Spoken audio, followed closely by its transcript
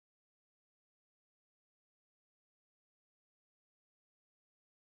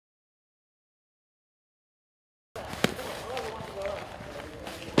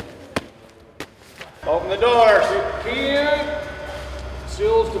Open the door, stick the key in,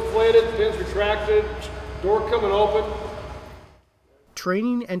 seals deflated, pins retracted, door coming open.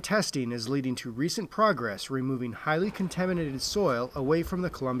 Training and testing is leading to recent progress removing highly contaminated soil away from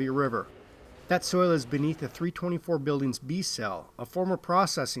the Columbia River. That soil is beneath the 324 building's B cell, a former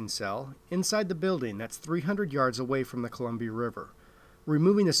processing cell, inside the building that's 300 yards away from the Columbia River.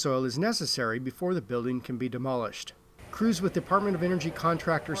 Removing the soil is necessary before the building can be demolished. Crews with Department of Energy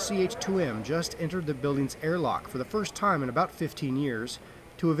contractor CH2M just entered the building's airlock for the first time in about 15 years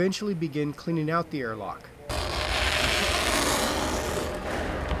to eventually begin cleaning out the airlock.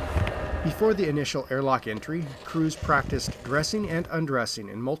 Before the initial airlock entry, crews practiced dressing and undressing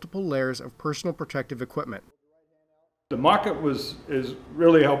in multiple layers of personal protective equipment. The mock-up is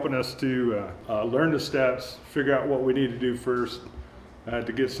really helping us to learn the steps, figure out what we need to do first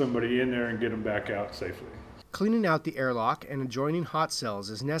to get somebody in there and get them back out safely. Cleaning out the airlock and adjoining hot cells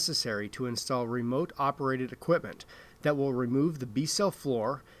is necessary to install remote-operated equipment that will remove the B-cell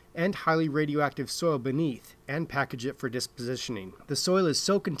floor and highly radioactive soil beneath and package it for dispositioning. The soil is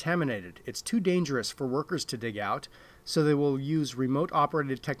so contaminated, it's too dangerous for workers to dig out, so they will use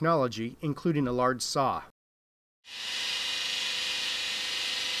remote-operated technology, including a large saw.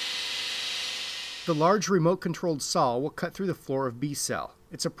 The large remote-controlled saw will cut through the floor of B-cell.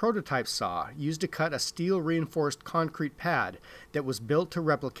 It's a prototype saw used to cut a steel-reinforced concrete pad that was built to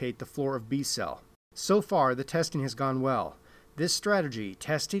replicate the floor of B-cell. So far, the testing has gone well. This strategy,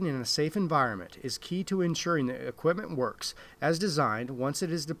 testing in a safe environment, is key to ensuring the equipment works as designed once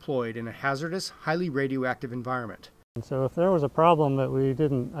it is deployed in a hazardous, highly radioactive environment. And so if there was a problem that we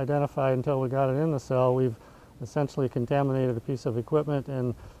didn't identify until we got it in the cell, we've essentially contaminated a piece of equipment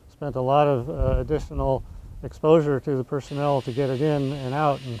and spent a lot of additional exposure to the personnel to get it in and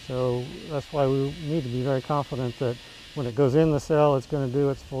out. And so that's why we need to be very confident that when it goes in the cell, it's going to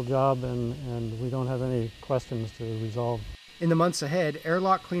do its full job and we don't have any questions to resolve. In the months ahead,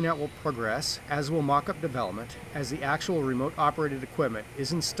 airlock cleanout will progress, as will mock-up development, as the actual remote-operated equipment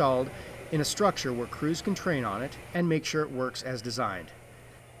is installed in a structure where crews can train on it and make sure it works as designed.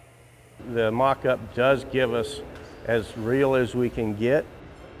 The mock-up does give us as real as we can get.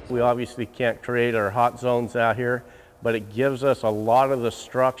 We obviously can't create our hot zones out here, but it gives us a lot of the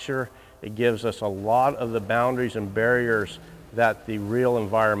structure. It gives us a lot of the boundaries and barriers that the real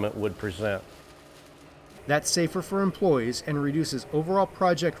environment would present. That's safer for employees and reduces overall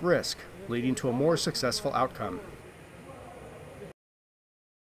project risk, leading to a more successful outcome.